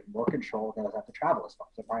regulated, more controlled, and doesn't have to travel as far,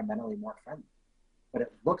 so environmentally more friendly. But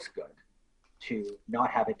it looks good to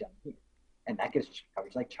not have it done here. And that gives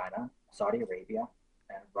countries like China, Saudi Arabia,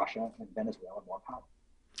 and Russia, and Venezuela more power.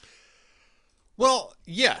 Well,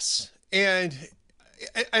 yes, and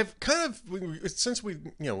I've kind of since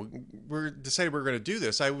we're decided we're going to do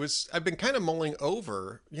this. I've been kind of mulling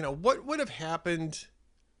over, what would have happened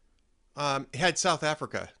had South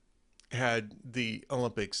Africa had the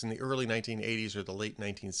Olympics in the early 1980s or the late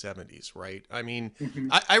 1970s, right? I mean,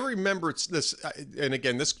 I remember this, and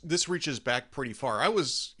again, this reaches back pretty far. I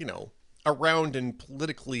was, around and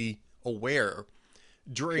politically aware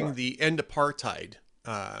during the end apartheid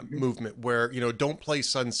movement, where "Don't Play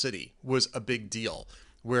Sun City" was a big deal,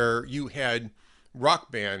 where you had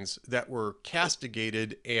rock bands that were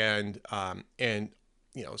castigated and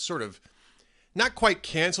sort of not quite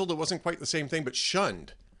canceled. It wasn't quite the same thing, but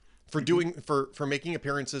shunned for doing for making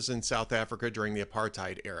appearances in South Africa during the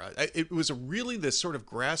apartheid era. It was really this sort of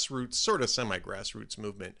grassroots, sort of semi-grassroots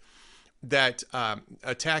movement that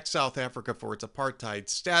attacked South Africa for its apartheid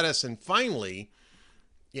status, and finally,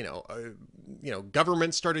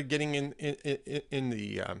 government started getting in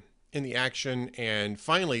the action, and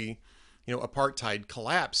finally, apartheid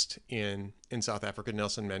collapsed in South Africa.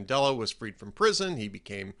 Nelson Mandela was freed from prison. He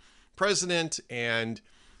became president, and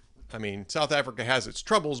I mean, South Africa has its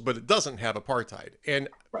troubles, but it doesn't have apartheid. And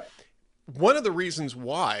Right. one of the reasons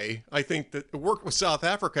why I think that it worked with South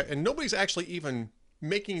Africa, and nobody's actually even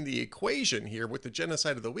making the equation here with the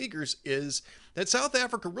genocide of the Uyghurs, is that South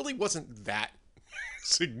Africa really wasn't that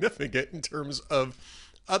significant in terms of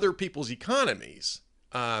other people's economies.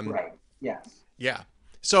 Right. Yes. Yeah.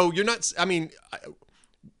 So you're not, I mean,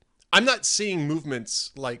 I'm not seeing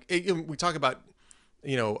movements like, we talk about,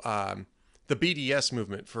 the BDS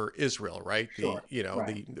movement for Israel, right? Sure.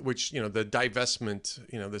 Right. The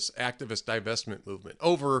divestment, this activist divestment movement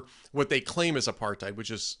over what they claim is apartheid, which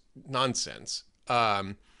is nonsense.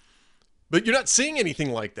 But you're not seeing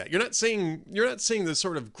anything like that. You're not seeing the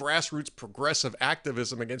sort of grassroots progressive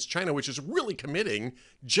activism against China, which is really committing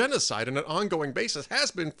genocide on an ongoing basis,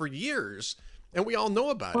 has been for years, and we all know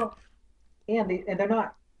about it. And they're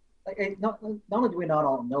not like, not only do we not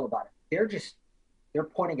all know about it, they're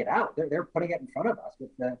pointing it out. They're putting it in front of us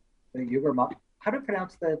with the Uyghur. How do you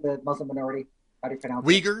pronounce the Muslim minority? How do you pronounce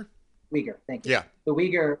Uyghur? Uyghur, thank you. Yeah. The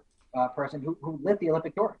Uyghur person who lit the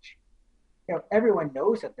Olympic torch. Everyone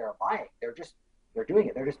knows that they're lying. They're doing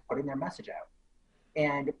it. They're just putting their message out.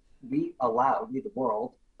 And we, the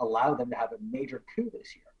world, allow them to have a major coup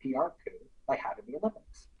this year, PR coup, by having the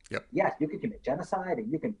Olympics. Yep. Yes, you can commit genocide,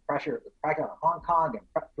 and you can crack on Hong Kong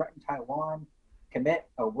and threaten Taiwan, commit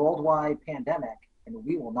a worldwide pandemic, and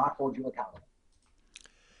we will not hold you accountable.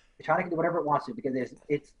 China can do whatever it wants to, because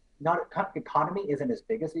it's not, economy isn't as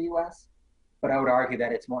big as the U.S., but I would argue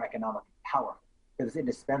that it's more economically powerful, because it's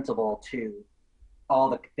indispensable to all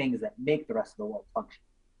the things that make the rest of the world function.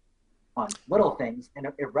 On little things and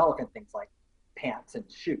irrelevant things like pants and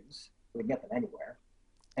shoes, we can get them anywhere,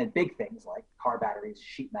 and big things like car batteries,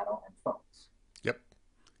 sheet metal, and phones. Yep.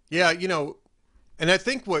 Yeah, and I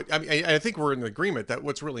think I think we're in agreement that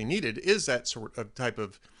what's really needed is that sort of type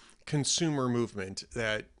of consumer movement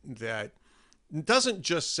that doesn't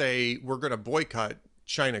just say we're going to boycott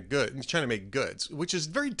China made goods, which is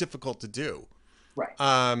very difficult to do.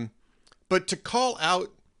 Right. But to call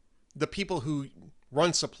out the people who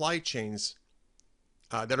run supply chains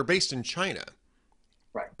that are based in China,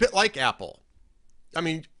 Right. a bit like Apple. I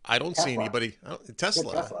mean, I don't Tesla. see anybody.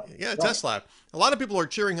 Tesla. Tesla. Yeah, Right. Tesla. A lot of people are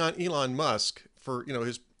cheering on Elon Musk for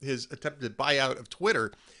his attempted buyout of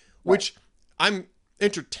Twitter, which I'm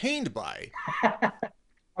entertained by.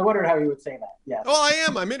 I wondered how you would say that. Yes. Oh, I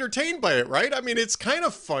am. I'm entertained by it, right? I mean, it's kind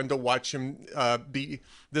of fun to watch him be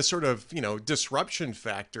this sort of, disruption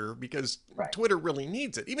factor because Twitter really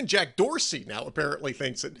needs it. Even Jack Dorsey now apparently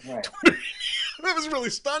thinks it. Right. Twitter, I was really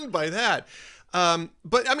stunned by that.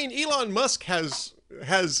 But I mean, Elon Musk has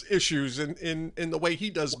issues in the way he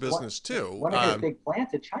does business too. One of his big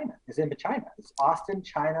plants in China is into China. It's Austin,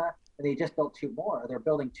 China, and they just built 2 more. They're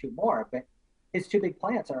building 2 more, but his 2 big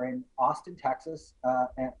plants are in Austin, Texas,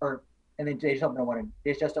 and then they just opened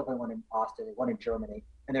one in Austin, one in Germany,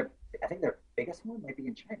 and I think their biggest one might be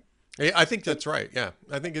in China. Yeah, I think that's right. Yeah,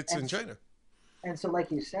 I think it's in China. And so, like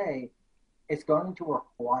you say, it's going to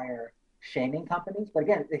require shaming companies, but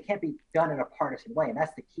again, it can't be done in a partisan way, and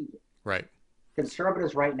that's the key. Right.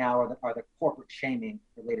 Conservatives right now are the corporate shaming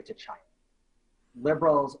related to China.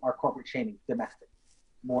 Liberals are corporate shaming domestic.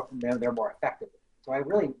 They're more effective. So I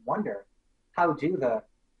really wonder, how do the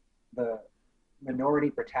minority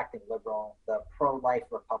protecting liberal, the pro-life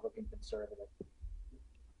Republican conservative,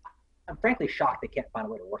 I'm frankly shocked they can't find a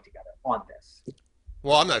way to work together on this.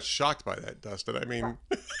 Well, I'm not shocked by that, Dustin. I mean,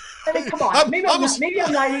 come on. Maybe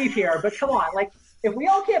I'm naive here, but come on. Like, if we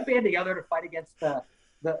all can't band together to fight against the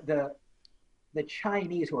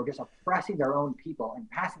Chinese who are just oppressing their own people and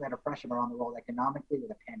passing that oppression around the world economically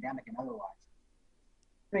with a pandemic and otherwise.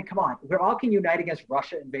 I mean, come on. We all can unite against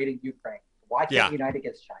Russia invading Ukraine. Why can't we unite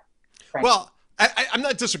against China? Frankly. Well, I'm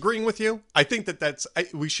not disagreeing with you. I think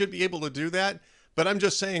we should be able to do that. But I'm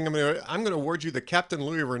just saying, I'm going to award you the Captain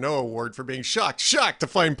Louis Renault Award for being shocked to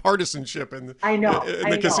find partisanship in the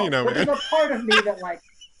casino. But there's a part of me that, like,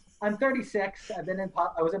 I'm 36.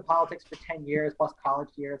 I was in politics for 10 years plus college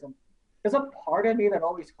years, and there's a part of me that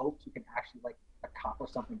always hopes we can actually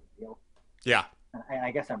accomplish something real. Yeah. And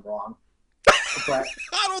I guess I'm wrong. But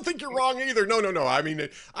I don't think you're wrong either. No. I mean,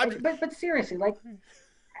 but seriously,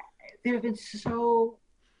 there have been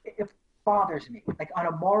it bothers me. Like, on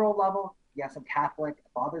a moral level, yes, I'm Catholic. It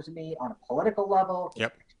bothers me on a political level.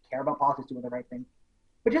 Yep. I care about politics, doing the right thing.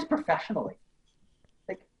 But just professionally,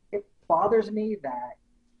 it bothers me that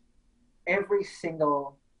every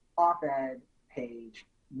single op-ed page,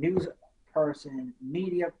 news person,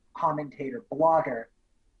 media commentator, blogger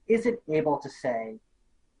isn't able to say,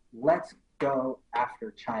 let's go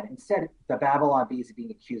after China. Instead, the Babylon Bees are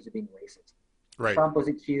being accused of being racist. Right. Trump was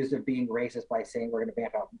accused of being racist by saying we're going to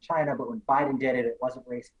back out from China, but when Biden did it, it wasn't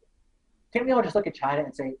racist. Can't we all just look at China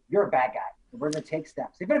and say, you're a bad guy, and we're going to take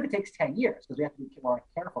steps, even if it takes 10 years, because we have to be more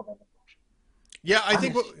careful than the Russia. Yeah, I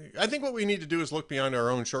think what we need to do is look beyond our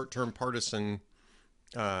own short-term partisan,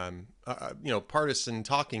 partisan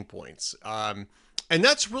talking points, and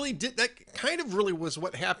that kind of really was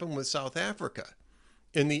what happened with South Africa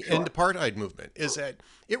in the end apartheid movement. Is that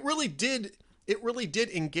it really did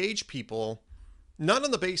engage people, not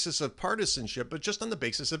on the basis of partisanship, but just on the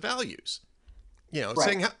basis of values.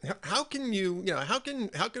 Saying how can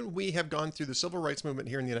we have gone through the civil rights movement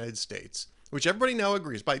here in the United States, which everybody now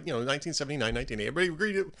agrees by 1979,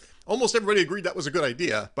 1980, almost everybody agreed that was a good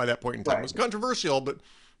idea by that point in time. It was controversial, but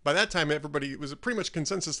by that time it was a pretty much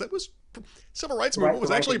consensus that civil rights movement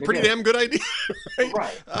was actually a pretty damn good idea.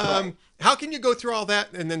 Right? How can you go through all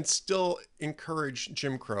that and then still encourage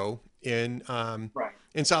Jim Crow in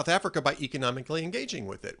South Africa by economically engaging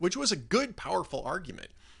with it, which was a good, powerful argument.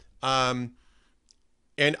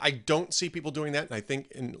 And I don't see people doing that. And I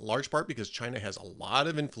think in large part because China has a lot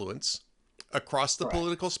of influence across the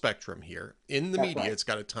political spectrum here. In the media, it's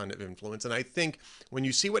got a ton of influence. And I think when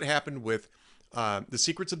you see what happened with The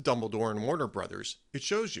Secrets of Dumbledore and Warner Brothers, it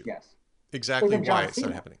shows you exactly why it's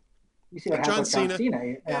not happening. You see what happened with John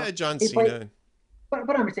Cena. Yeah, John Cena.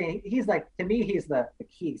 But I'm saying, he's to me, he's the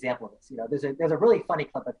key example of this. There's a really funny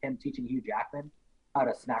clip of him teaching Hugh Jackman how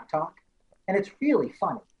to smack talk. And it's really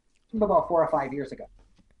funny. From about 4 or 5 years ago.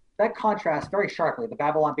 That contrasts very sharply. The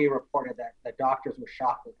Babylon Bee reported that the doctors were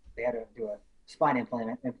shocked that they had to do a spine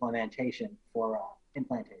implantation for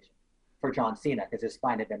John Cena because his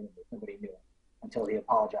spine had been removed. Nobody knew it until he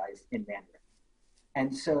apologized in Mandarin.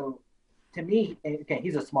 And so, to me, again,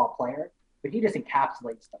 he's a small player, but he just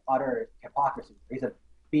encapsulates the utter hypocrisy. He's a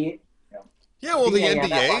B. Yeah, well, the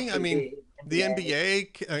NBA. I mean, the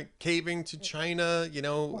NBA caving to China.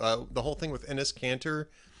 The whole thing with Enes Kanter.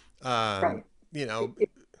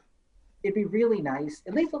 It'd be really nice.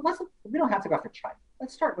 At least we don't have to go after China.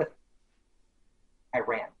 Let's start with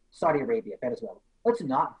Iran, Saudi Arabia, Venezuela. Let's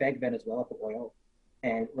not beg Venezuela for oil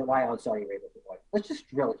and rely on Saudi Arabia for oil. Let's just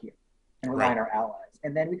drill here and rely on our allies.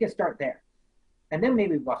 And then we can start there. And then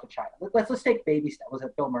maybe we go to China. Let's take baby steps. Was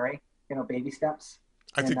it Bill Murray? Baby steps.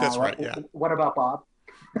 I think that's right. Yeah. What about Bob?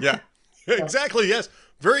 Yeah. Exactly. Yes.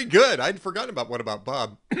 Very good. I'd forgotten about What About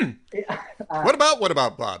Bob. What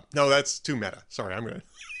about Bob? No, that's too meta. Sorry, I'm gonna.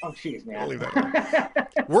 Oh, jeez, man. I'll leave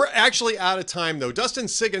that. We're actually out of time, though. Dustin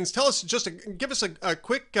Siggins, tell us give us a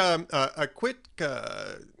quick update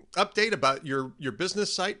about your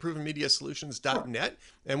business site, provenmediasolutions.net,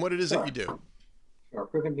 and what it is that you do. Sure.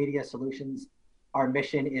 Proven Media Solutions. Our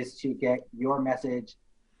mission is to get your message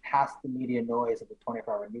past the media noise of the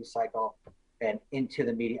 24-hour news cycle and into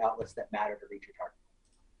the media outlets that matter to reach your target.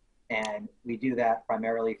 And we do that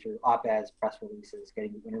primarily through op-eds, press releases,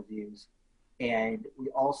 getting you interviews. And we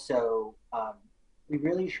also, we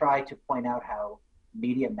really try to point out how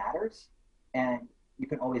media matters, and you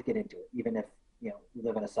can always get into it, even if, we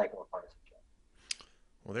live in a cycle of partisanship.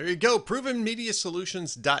 Well, there you go.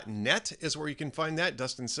 Provenmediasolutions.net is where you can find that.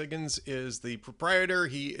 Dustin Siggins is the proprietor.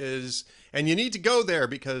 He is, and you need to go there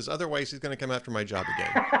because otherwise he's going to come after my job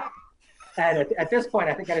again. And at this point,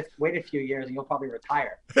 I think I just wait a few years and you'll probably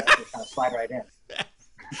retire. Just kind of slide right in.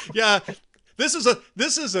 Yeah. This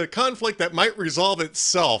is a conflict that might resolve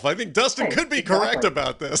itself. I think Dustin could be correct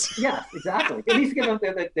about this. Yes, exactly. At least given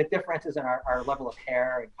the differences in our level of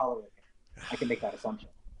hair and color of hair, I can make that assumption.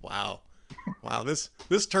 Wow.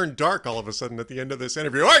 This turned dark all of a sudden at the end of this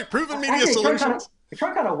interview. All right, Proven Media Solutions. It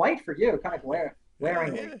turned kind of white for you, kind of glaring.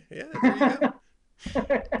 Yeah, there you go.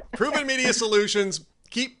 Proven Media Solutions.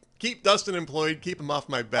 Keep Dustin employed. Keep him off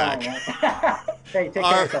my back. Hey, take care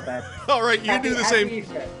of yourself, man. All right, you do the same.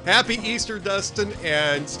 Easter. Happy Easter, Dustin,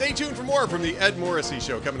 and stay tuned for more from the Ed Morrissey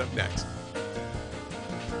Show coming up next.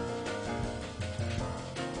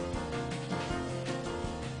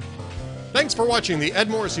 Thanks for watching the Ed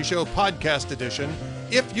Morrissey Show podcast edition.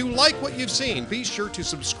 If you like what you've seen, be sure to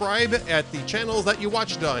subscribe at the channels that you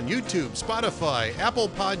watched on: YouTube, Spotify, Apple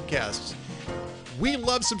Podcasts. We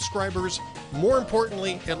love subscribers. More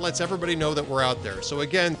importantly, it lets everybody know that we're out there. So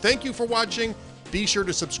again, thank you for watching. Be sure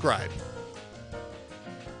to subscribe.